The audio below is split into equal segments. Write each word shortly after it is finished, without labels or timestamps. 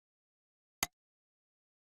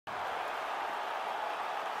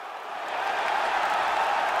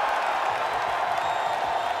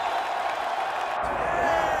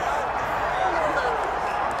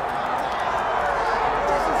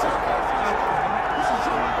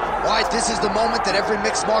All right, this is the moment that every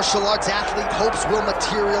mixed martial arts athlete hopes will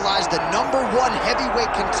materialize. The #1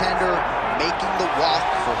 heavyweight contender making the walk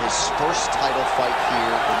for his first title fight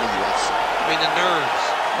here in the UFC. I mean, the nerves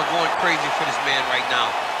are going crazy for this man right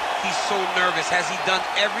now. He's so nervous. Has he done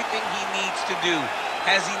everything he needs to do?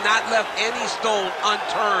 Has he not left any stone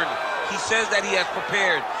unturned? He says that he has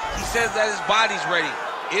prepared. He says that his body's ready.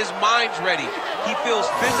 His mind's ready. He feels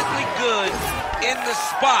physically good in the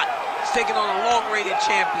spot. He's taking on a long-rated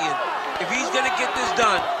champion. If he's going to get this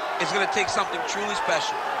done, it's going to take something truly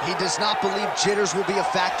special. He does not believe jitters will be a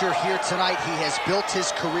factor here tonight. He has built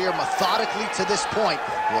his career methodically to this point.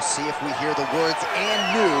 We'll see if we hear the words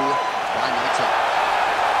 "and new" by night's end.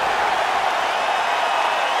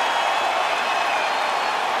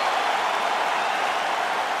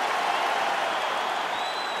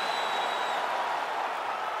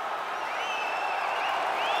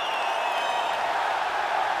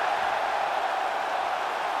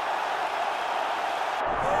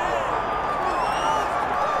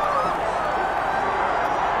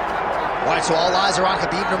 All right, so all eyes are on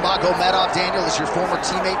Khabib Nurmagomedov. Daniel, as your former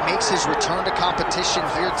teammate makes his return to competition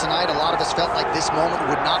here tonight, a lot of us felt like this moment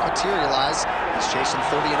would not materialize. He's chasing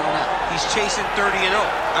 30-0 now. He's chasing 30-0.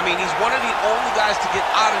 I mean, he's one of the only guys to get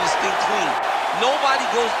out of this thing clean. Nobody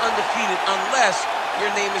goes undefeated unless your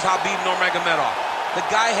name is Khabib Nurmagomedov. The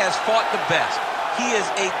guy has fought the best. He is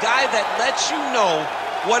a guy that lets you know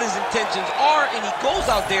what his intentions are, and he goes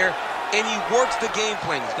out there and he works the game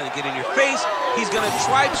plan. He's going to get in your face. He's going to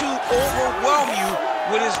try to overwhelm you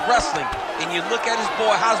with his wrestling. And you look at his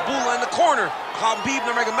boy Shahbulat in the corner. Khabib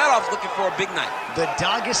Nurmagomedov's looking for a big night. The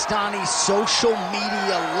Dagestani social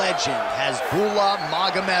media legend Shahbulat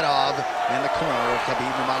Shamhalaev in the corner of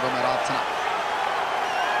Khabib Nurmagomedov tonight.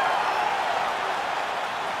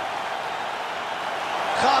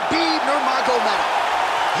 Khabib Nurmagomedov.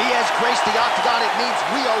 He has graced the octagon. It means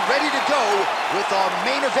we are ready to go with our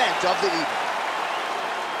main event of the evening.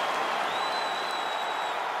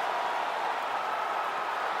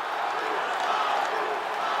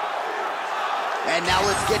 And now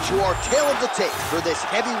let's get you our tale of the tape for this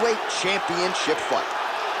heavyweight championship fight.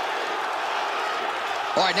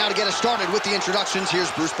 All right, now to get us started with the introductions, here's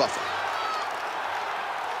Bruce Buffer.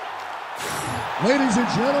 Ladies and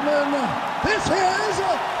gentlemen, this is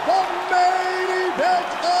the main event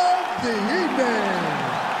of the evening.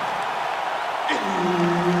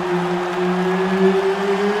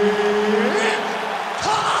 It's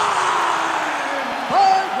time!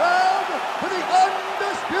 5 rounds for the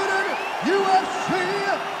undisputed UFC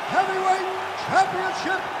Heavyweight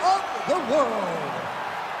Championship of the world.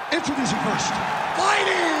 Introducing first,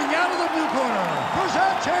 fighting out of the blue corner,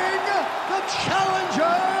 presenting the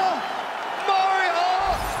challenger,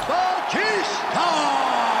 Bautista!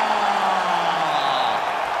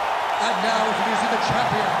 And now introducing the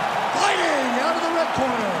champion, fighting out of the red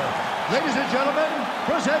corner. Ladies and gentlemen,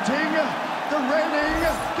 presenting the reigning,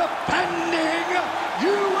 defending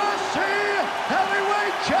UFC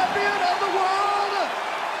Heavyweight Champion of the world,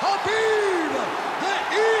 Khabib the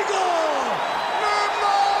Eagle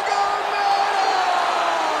Nurmagomedov!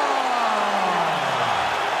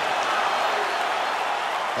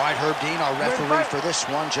 All right, Herb Dean, our referee for this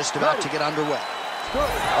one, just about to get underway. All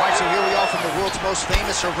right, so here we are from the world's most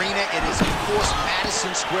famous arena. It is, of course,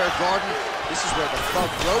 Madison Square Garden. This is where the Thug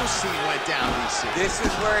Rose scene went down, DC. This is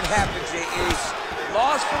where it happens. It is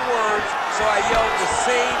lost for words, so I yelled the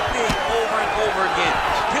same thing over and over again.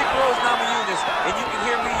 Pick Rose Namajunas, and you can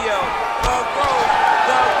hear me yell, Thug Rose,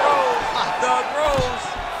 Thug Rose, Thug Rose.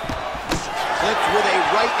 Clipped with a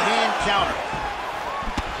right-hand counter.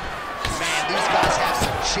 Man, these guys have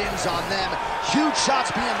some chins on them. Huge shots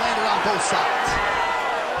being landed on both sides.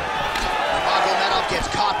 Nurmagomedov gets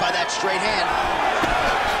caught by that straight hand.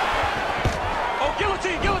 Oh,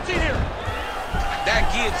 guillotine, guillotine here. That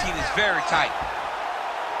guillotine is very tight.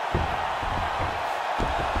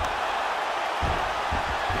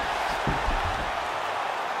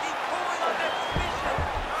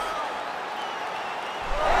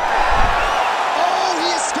 Oh,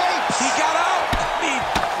 he escapes. He got out. I mean,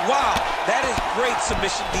 wow, that is great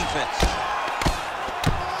submission defense.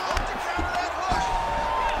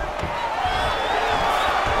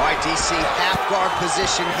 DC, half guard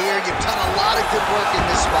position here. You've done a lot of good work in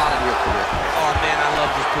this spot in your career. Oh man, I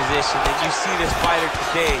love this position. And you see this fighter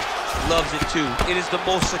today loves it too. It is the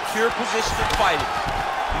most secure position in fighting.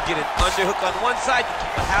 You get an underhook on one side, you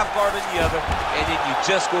keep a half guard on the other, and then you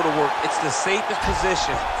just go to work. It's the safest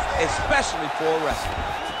position, especially for a wrestler.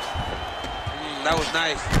 That was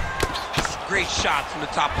nice. Great shot from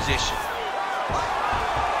the top position.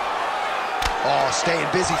 Oh, staying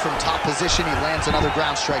busy from top position. He lands another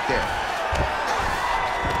ground strike there.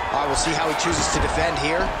 All All right, we'll see how he chooses to defend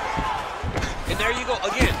here. And there you go,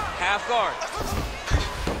 again, half guard.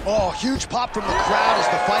 Oh, huge pop from the crowd as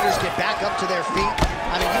the fighters get back up to their feet.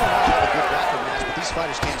 I mean, you and I have a good grappling match, but these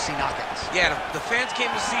fighters can't see knockouts. Yeah, the fans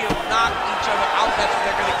came to see them knock each other out. That's what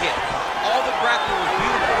they're going to get. All the grappling was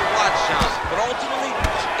beautiful to watch, Sean, but ultimately,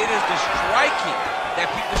 it is the striking that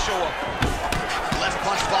people show up. Left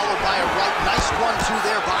punch followed by a right. Nice 1-2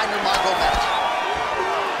 there by Nurmagomedov.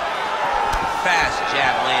 Fast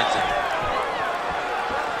jab lands it.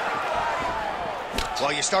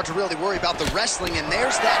 Well, you start to really worry about the wrestling, and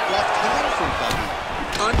there's that left hand from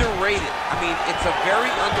Khabib. Underrated. I mean, it's a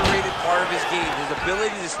very underrated part of his game, his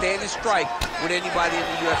ability to stand and strike with anybody in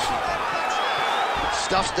the UFC.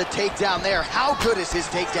 Stuffs the takedown there. How good is his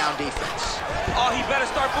takedown defense? Oh, he better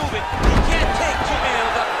start moving. He can't take too many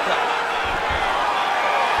of the uppercut.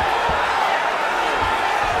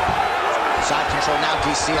 Side control now,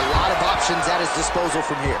 DC. A lot of options at his disposal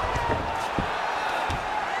from here.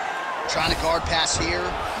 Trying to guard pass here.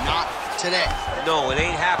 Not today. No, it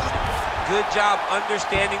ain't happening. Good job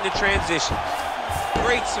understanding the transition.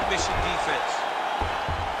 Great submission defense.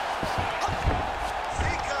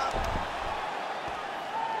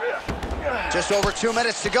 Just over 2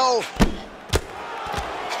 minutes to go.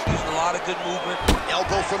 Using a lot of good movement.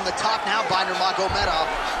 Elbow from the top now by Nurmagomedov.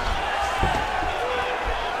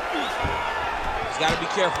 He's got to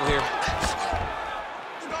be careful here.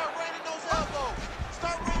 Start raining those elbows.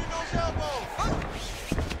 Start raining those elbows.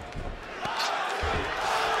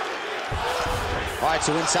 All right,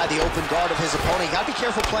 so inside the open guard of his opponent. You got to be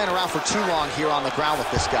careful playing around for too long here on the ground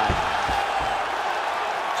with this guy.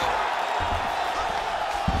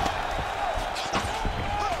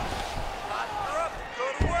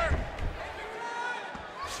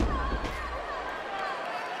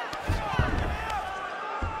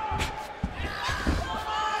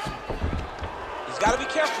 Got to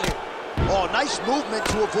be careful here. Oh, nice movement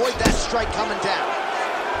to avoid that strike coming down.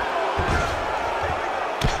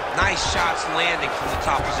 Nice shots landing from the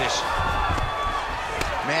top position.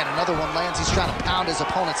 Man, another one lands. He's trying to pound his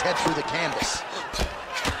opponent's head through the canvas.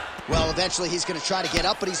 Well, eventually he's going to try to get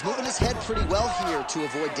up, but he's moving his head pretty well here to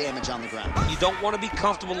avoid damage on the ground. You don't want to be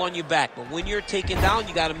comfortable on your back, but when you're taken down,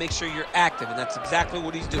 you got to make sure you're active, and that's exactly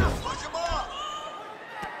what he's doing.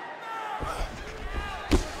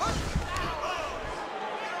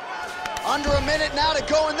 Under a minute now to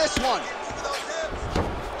go in this one.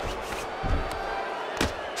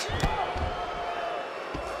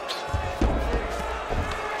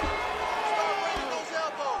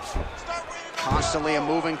 Constantly a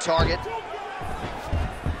moving target.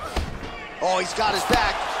 Oh, he's got his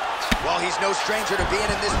back. Well, he's no stranger to being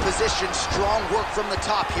in this position. Strong work from the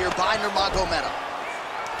top here by Nurmagomedov.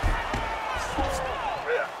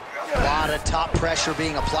 A lot of top pressure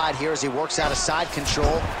being applied here as he works out of side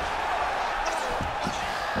control.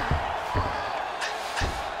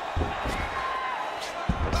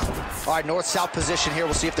 All right, north-south position here.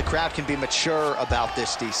 We'll see if the crowd can be mature about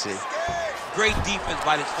this, DC. Great defense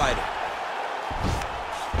by this fighter.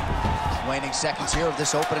 Waning seconds here of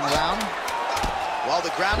this opening round. Well,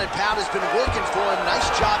 the ground and pound has been working for him. Nice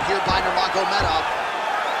job here by Nurmagomedov.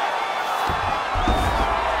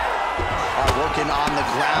 All right, working on the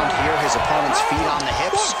ground here. His opponent's feet on the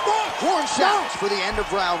hips. Horn sounds for the end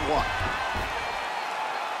of round one.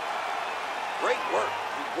 Great work.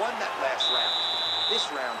 You won that last round. This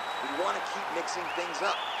round, we want to keep mixing things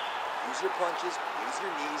up. Use your punches, use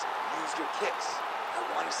your knees, use your kicks.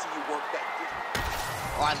 I want to see you work that different.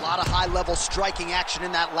 All right, a lot of high-level striking action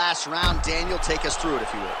in that last round. Daniel, take us through it,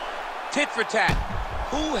 if you will. Tit for tat.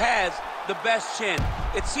 Who has the best chin?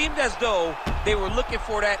 It seemed as though they were looking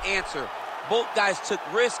for that answer. Both guys took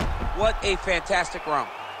risk. What a fantastic round.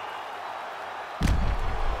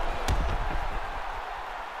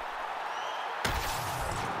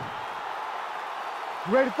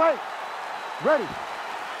 You ready to fight? Ready.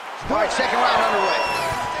 All right, second round underway.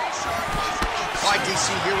 All right, DC,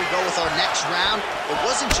 here we go with our next round. It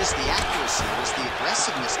wasn't just the accuracy, it was the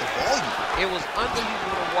aggressiveness, the volume. It was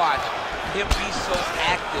unbelievable to watch him be so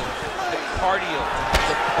active. The cardio,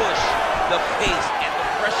 the push, the pace, and the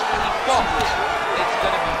pressure that he fought with. It's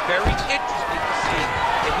going to be very interesting to see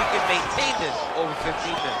if he can maintain this over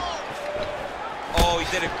 15 minutes. Oh, he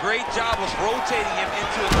did a great job of rotating him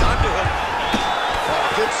into an underhook.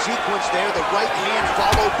 Good sequence there, the right hand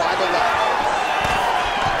followed by the left.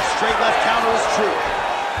 Straight left counter is true.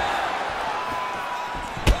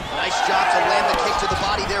 Nice job to land the kick to the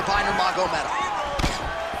body there by Nurmagomedov.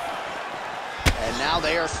 And now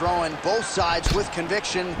they are throwing both sides with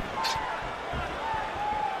conviction.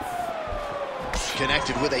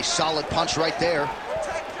 Connected with a solid punch right there.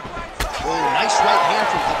 Oh, nice right hand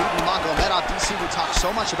from Khabib Nurmagomedov. DC, we talk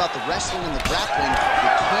so much about the wrestling and the grappling.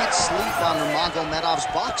 You can't sleep on Nurmagomedov's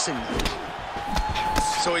boxing.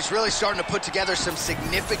 So he's really starting to put together some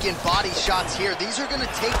significant body shots here. These are going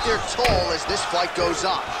to take their toll as this fight goes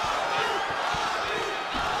on.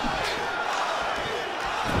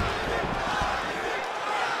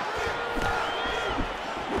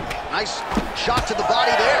 Nice shot to the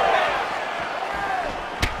body there.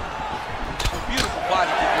 Beautiful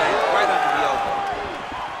body kick lands right under the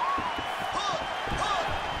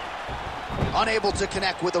elbow. Unable to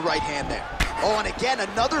connect with the right hand there. Oh, and again,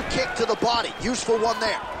 another kick to the body. Useful one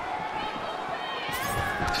there.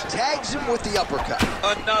 Tags him with the uppercut.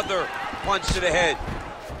 Another punch to the head.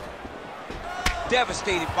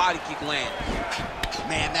 Devastating body kick lands.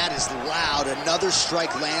 Man, that is loud. Another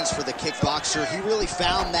strike lands for the kickboxer. He really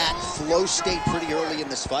found that flow state pretty early in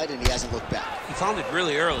this fight, and he hasn't looked back. He found it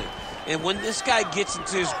really early. And when this guy gets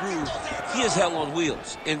into his groove, he is hell on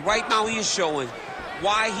wheels. And right now he is showing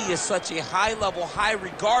why he is such a high-level,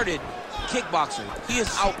 high-regarded kickboxer. He is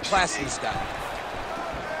outclassing this guy.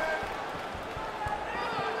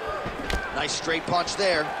 Nice straight punch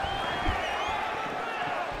there.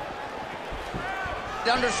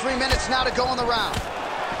 Under 3 minutes now to go in the round.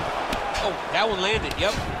 Oh, that one landed,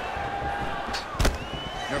 yep.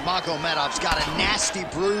 Nurmagomedov's got a nasty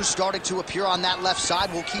bruise starting to appear on that left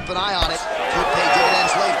side. We'll keep an eye on it. Could pay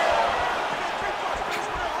dividends later.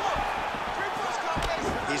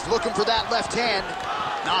 He's looking for that left hand.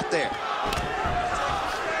 Not there.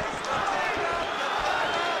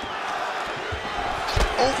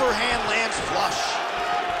 Overhand lands flush.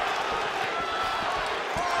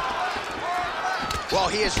 Well,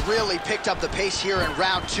 he has really picked up the pace here in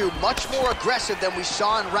round 2. Much more aggressive than we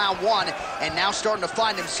saw in round 1, and now starting to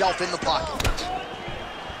find himself in the pocket.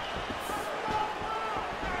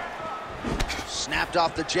 Snapped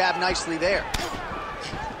off the jab nicely there.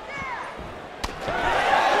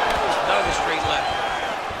 Another straight left.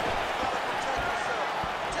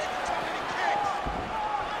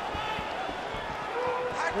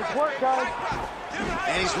 Good work, guys.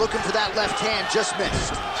 And he's looking for that left hand, just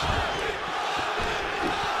missed.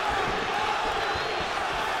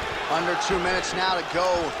 Under 2 minutes now to go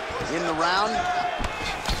in the round.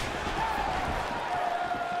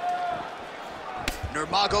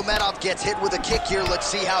 Nurmagomedov gets hit with a kick here. Let's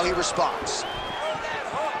see how he responds.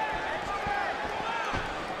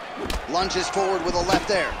 Lunges forward with a left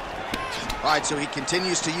there. All right, so he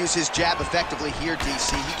continues to use his jab effectively here,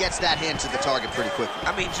 DC. He gets that hand to the target pretty quickly.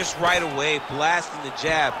 I mean, just right away, blasting the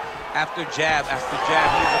jab after jab after jab.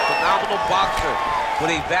 He's a phenomenal boxer with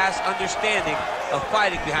a vast understanding of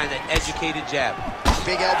fighting behind that educated jab.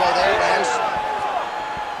 Big elbow there, lands.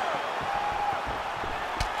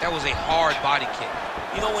 That was a hard body kick.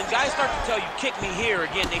 You know, when guys start to tell you, kick me here,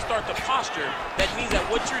 again, they start to posture. That means that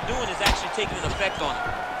what you're doing is actually taking an effect on it.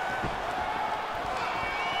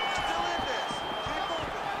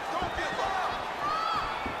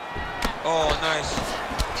 Oh, nice.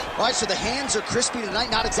 All right, so the hands are crispy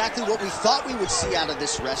tonight. Not exactly what we thought we would see out of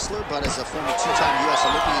this wrestler, but as a former two-time U.S.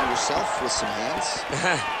 Olympian yourself with some hands, you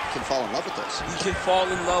can fall in love with those. You can fall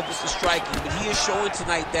in love with the striking, but he is showing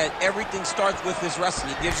tonight that everything starts with his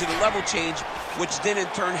wrestling. It gives you the level change, which then in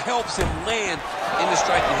turn helps him land in the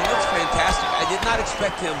striking. He looks fantastic. I did not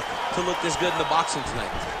expect him to look this good in the boxing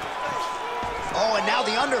tonight. Oh, and now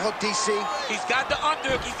the underhook, DC. He's got the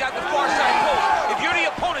underhook. He's got the far side post. If you're the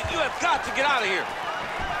opponent, you have got to get out of here.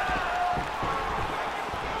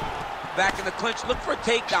 Back in the clinch, look for a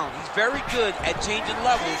takedown. He's very good at changing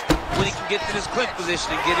levels when he can get to this clinch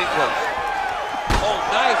position and get in close. Oh,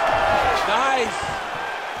 nice. Nice.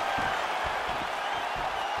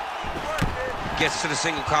 Gets to the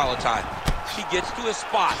single collar tie. He gets to his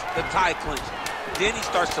spot, the tie clinch. Then he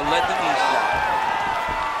starts to let the knees fly.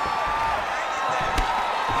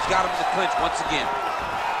 He's got him in the clinch once again.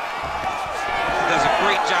 He does a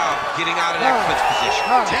great job getting out of that clinch position.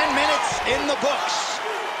 10 minutes in the books.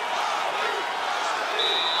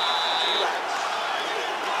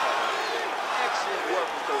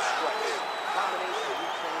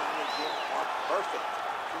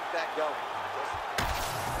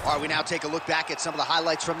 All right, we now take a look back at some of the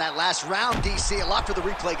highlights from that last round, DC. A lot for the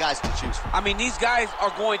replay guys to choose from. I mean, these guys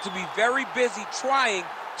are going to be very busy trying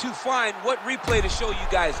to find what replay to show you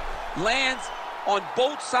guys. Lands on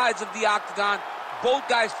both sides of the octagon. Both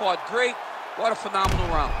guys fought great. What a phenomenal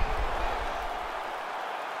round.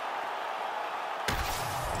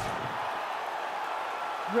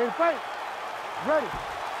 Ready to fight? Ready.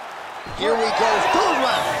 Here we go, third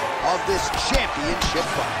round of this championship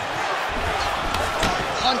fight.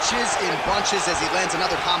 punches in bunches as he lands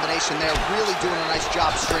another combination there. Really doing a nice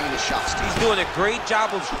job stringing his shots. He's doing a great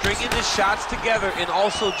job of stringing the shots together and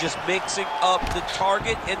also just mixing up the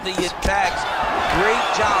target and the attacks.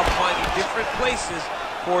 Great job finding different places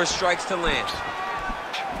for his strikes to land.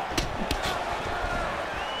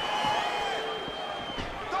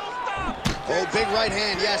 Oh, big right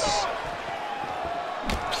hand, yes.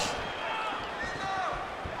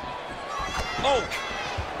 Oh!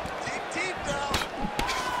 Deep down.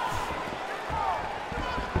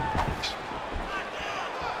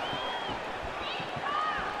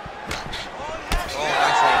 Oh,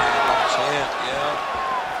 that's a champ, yeah.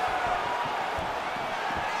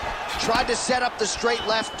 Tried to set up the straight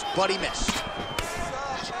left, but he missed.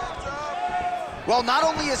 Well, not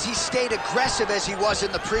only has he stayed aggressive as he was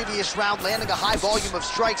in the previous round, landing a high volume of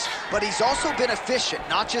strikes, but he's also been efficient,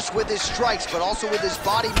 not just with his strikes, but also with his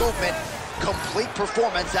body movement. Complete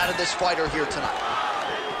performance out of this fighter here tonight.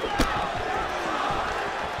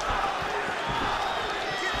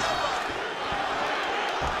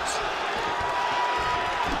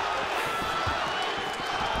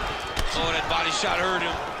 Oh, that body shot hurt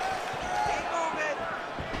him.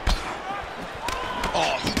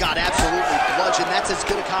 Oh, he got absolutely bludgeoned. That's as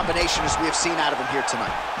good a combination as we have seen out of him here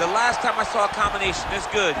tonight. The last time I saw a combination this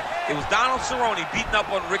good, it was Donald Cerrone beating up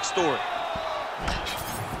on Rick Story.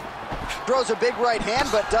 Throws a big right hand,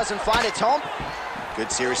 but doesn't find its home.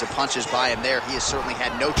 Good series of punches by him there. He has certainly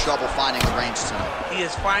had no trouble finding the range tonight. He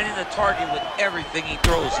is finding the target with everything he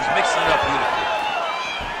throws. He's mixing it up beautifully.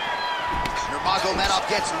 Nurmagomedov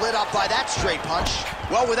gets lit up by that straight punch.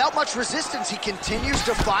 Well, without much resistance, he continues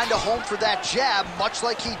to find a home for that jab, much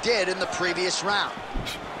like he did in the previous round.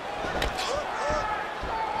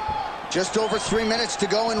 Just over 3 minutes to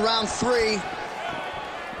go in round 3.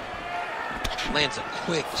 Lands a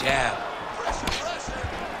quick jab.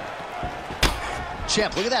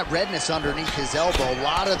 Champ, look at that redness underneath his elbow. A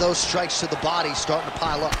lot of those strikes to the body starting to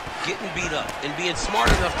pile up. Getting beat up and being smart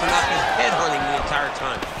enough to not be headhunting the entire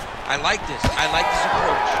time. I like this. I like this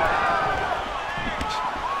approach.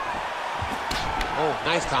 Oh,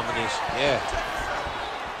 nice combination. Yeah.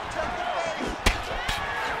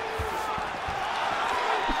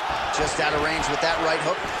 Just out of range with that right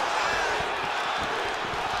hook.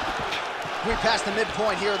 We passed the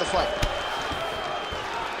midpoint here of the fight.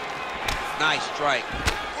 Nice strike.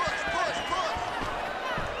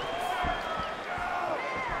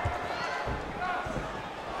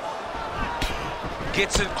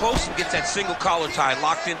 Gets in close and gets that single collar tie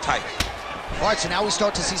locked in tight. All right, so now we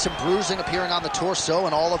start to see some bruising appearing on the torso,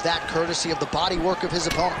 and all of that courtesy of the body work of his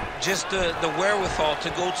opponent. Just the wherewithal to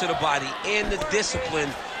go to the body and the discipline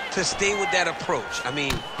to stay with that approach. I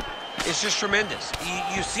mean, it's just tremendous.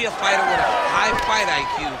 You see a fighter with a high fight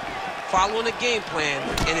IQ following a game plan,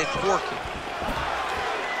 and it's working.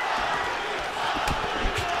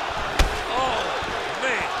 Oh,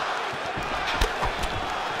 man.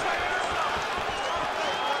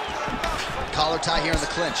 Collar tie here in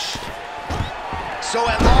the clinch. So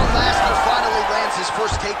at long last, he finally lands his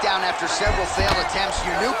first takedown after several failed attempts.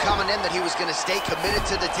 You knew coming in that he was going to stay committed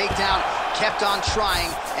to the takedown, kept on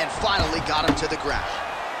trying, and finally got him to the ground.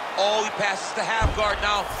 Oh, he passes the half guard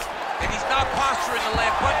now, and he's not posturing to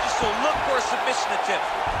land punches, so look for a submission attempt.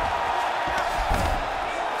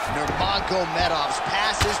 Nurmagomedov's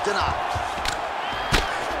pass is denied.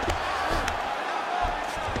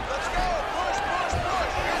 Let's go. Push,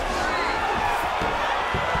 push, push.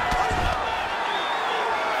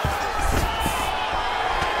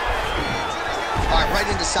 All right, right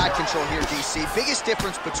into side control here, DC. Biggest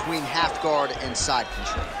difference between half guard and side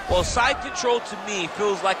control? Well, side control to me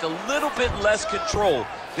feels like a little bit less control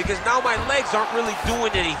because now my legs aren't really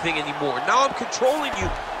doing anything anymore. Now I'm controlling you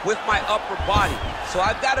with my upper body. So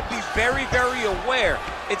I've got to be very, very aware.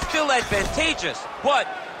 It's still advantageous, but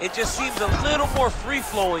it just seems a little more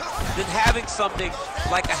free-flowing than having something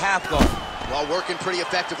like a half guard. Well, working pretty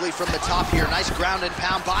effectively from the top here. Nice ground and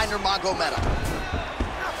pound by Nurmagomedov.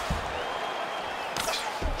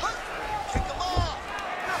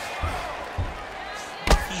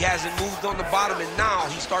 He hasn't moved on the bottom, and now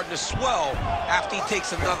he's starting to swell after he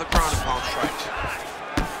takes another ground and pound strike.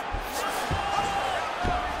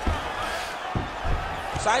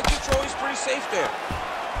 Side control is pretty safe there.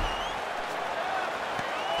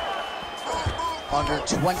 Under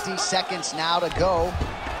 20 seconds now to go.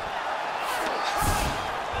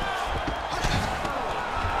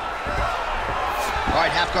 All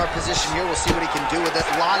right, half guard position here. We'll see what he can do with it.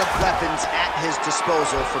 A lot of weapons at his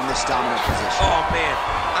disposal from this dominant position. Oh, man.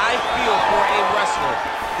 I feel for a wrestler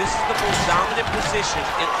this is the most dominant position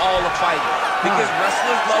in all of fighting because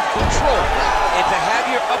wrestlers love control. And to have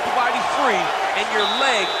your upper body free and your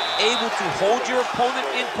leg able to hold your opponent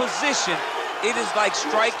in position, it is like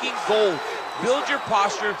striking gold. Build your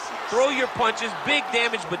posture, throw your punches, big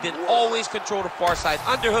damage, but then always control the far side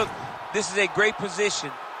underhook. This is a great position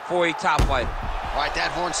for a top fighter. All right,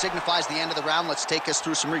 that horn signifies the end of the round. Let's take us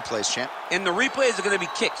through some replays, champ. And the replays are going to be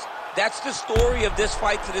kicks. That's the story of this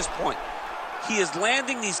fight to this point. He is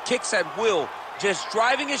landing these kicks at will, just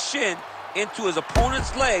driving his shin into his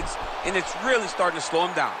opponent's legs, and it's really starting to slow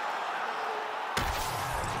him down.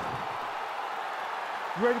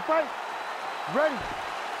 You ready to fight? Ready.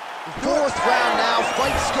 Fourth round now,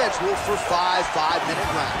 fight scheduled for 5 5-minute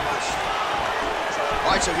rounds.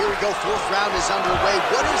 All right, so here we go. Fourth round is underway.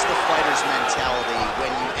 What is the fighter's mentality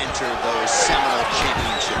when you enter those seminal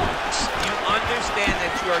championships? You understand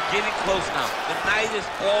that you are getting close now. The night is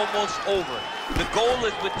almost over. The goal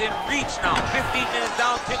is within reach now. 15 minutes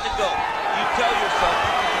down, 10 to go. You tell yourself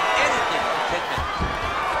you can do anything for 10 minutes.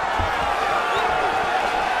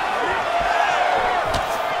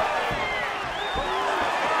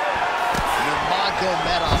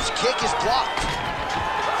 Nurmagomedov's kick is blocked.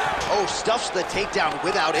 Oh, stuffs the takedown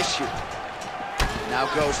without issue. Now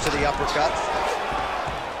goes to the uppercut.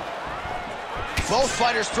 Both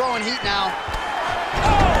fighters throwing heat now.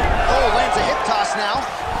 Oh, lands a hip toss now.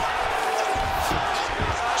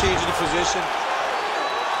 Changing the position.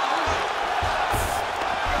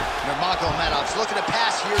 Nurmagomedov's looking to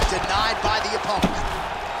pass here, denied by the opponent.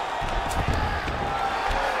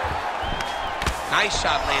 Nice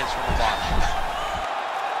shot lands from the bottom.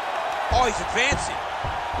 Oh, he's advancing.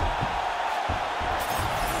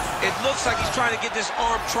 It looks like he's trying to get this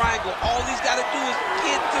arm triangle. All he's got to do is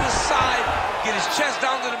get to the side, get his chest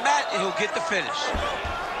down to the mat, and he'll get the finish.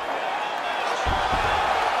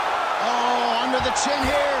 Oh, under the chin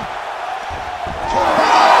here.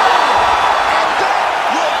 And that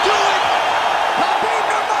will do it. Khabib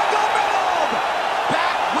Nurmagomedov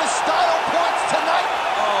back with style points tonight.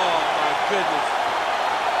 Oh, my goodness.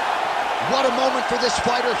 What a moment for this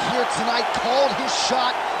fighter here tonight. Called his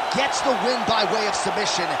shot, gets the win by way of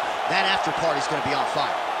submission. That after party's going to be on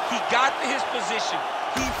fire. He got to his position.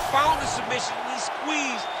 He found the submission, he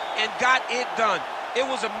squeezed, and got it done. It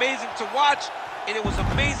was amazing to watch, and it was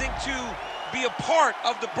amazing to be a part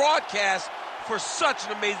of the broadcast for such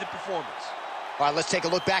an amazing performance. All right, let's take a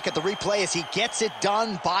look back at the replay as he gets it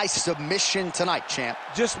done by submission tonight, champ.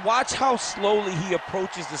 Just watch how slowly he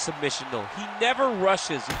approaches the submission, though. He never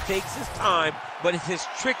rushes. He takes his time, but it's his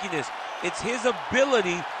trickiness. It's his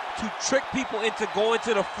ability to trick people into going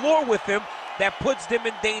to the floor with him that puts them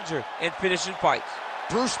in danger and finishing fights.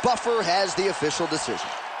 Bruce Buffer has the official decision.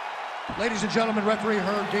 Ladies and gentlemen, referee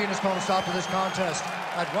Herb Dean has called a stop to this contest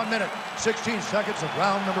at 1 minute, 16 seconds of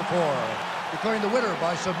round number 4. Declaring the winner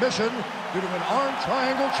by submission due to an arm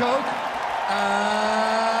triangle choke.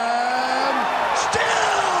 And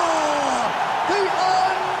still the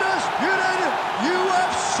undisputed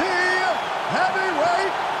UFC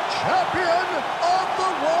heavyweight champion of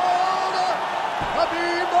the world,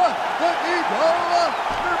 Khabib the Eagle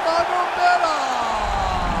Nurmagomedov.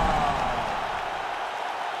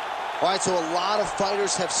 All right, so a lot of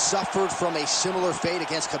fighters have suffered from a similar fate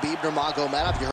against Khabib Nurmagomedov.